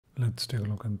Let's take a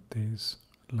look at these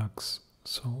Lux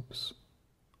soaps.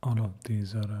 All of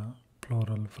these are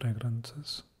floral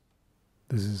fragrances.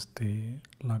 This is the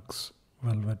Lux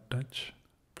Velvet Touch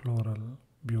Floral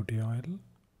Beauty Oil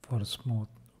for smooth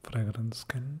fragrant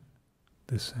skin.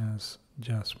 This has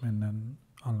jasmine and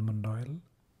almond oil.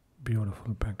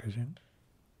 Beautiful packaging.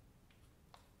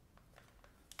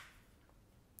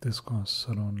 This costs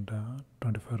around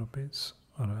 25 rupees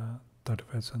or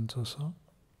 35 cents or so.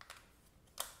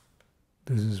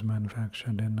 This is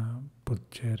manufactured in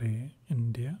Puducherry,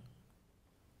 India.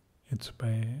 It's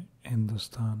by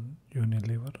Hindustan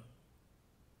Unilever.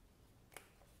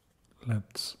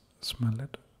 Let's smell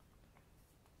it.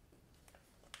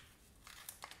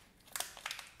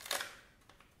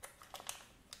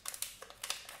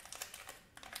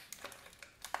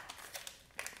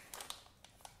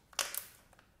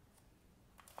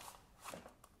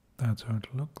 That's how it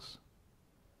looks.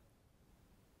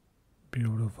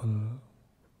 Beautiful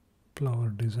flower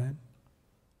design.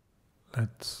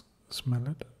 Let's smell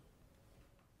it.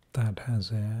 That has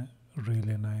a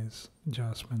really nice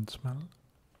jasmine smell.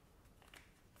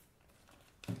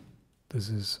 This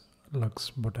is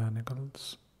Lux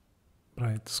Botanicals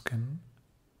Bright Skin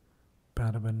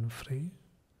Paraben Free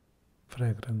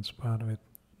Fragrance Bar with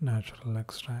natural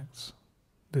extracts.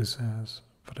 This has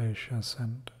fresh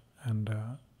scent and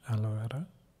aloe vera.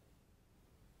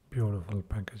 Beautiful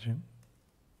packaging.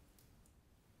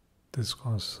 This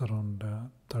costs around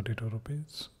 32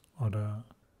 rupees or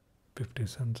 50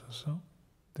 cents or so.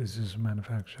 This is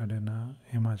manufactured in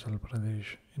Himachal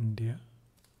Pradesh, India.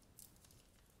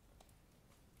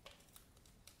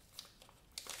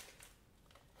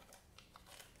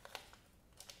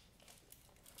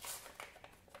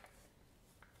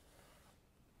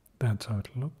 That's how it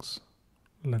looks.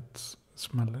 Let's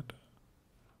smell it.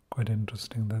 Quite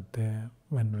interesting that they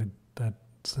went with that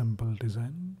simple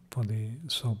design for the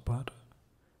soap bar.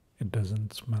 It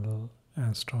doesn't smell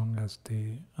as strong as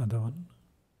the other one.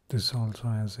 This also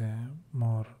has a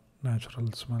more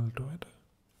natural smell to it.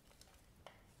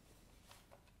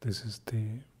 This is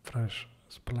the Fresh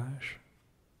Splash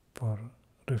for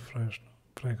refreshed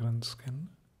fragrant skin,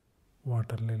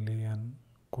 water lily and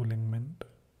cooling mint.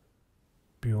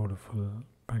 Beautiful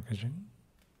packaging.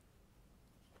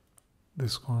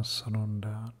 This costs around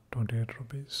 28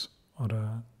 rupees or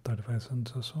 35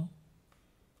 cents or so.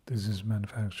 This is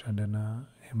manufactured in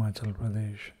Himachal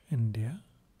Pradesh, India.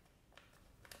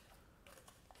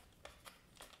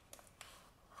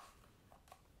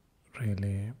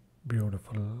 Really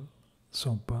beautiful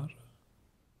soap bar.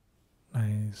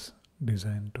 Nice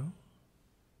design too.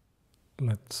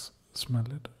 Let's smell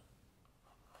it.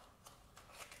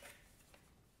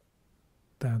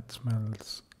 That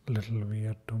smells a little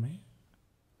weird to me.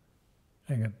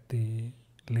 I get the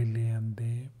lily and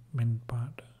the mint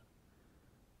part.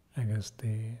 I guess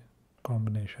the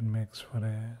combination makes for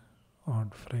a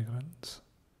odd fragrance.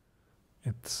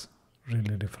 It's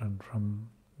really different from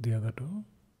the other two.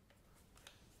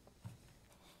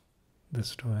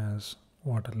 This too has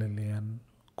water lily and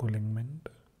cooling mint,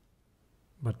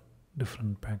 but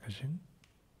different packaging.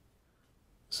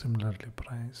 Similarly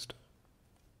priced.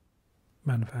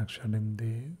 Manufactured in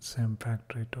the same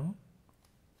factory too.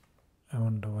 I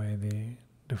wonder why the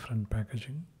different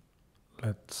packaging.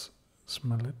 Let's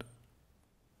smell it.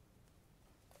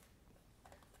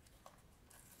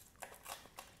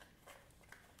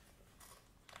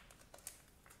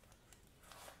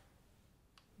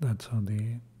 That's how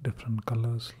the different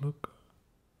colors look.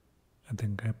 I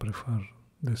think I prefer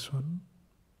this one.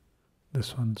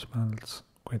 This one smells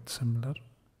quite similar.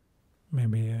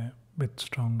 Maybe a bit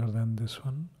stronger than this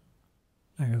one.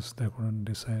 I guess they couldn't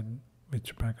decide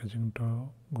which packaging to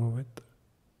go with.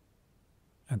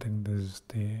 I think this is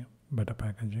the better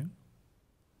packaging.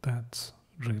 That's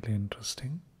really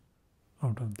interesting.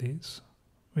 Out of these,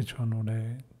 which one would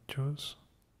I choose?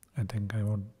 I think I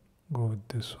would go with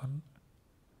this one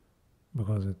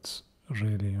because it's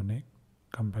really unique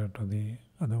compared to the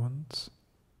other ones.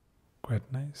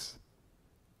 Quite nice.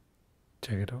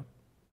 Check it out.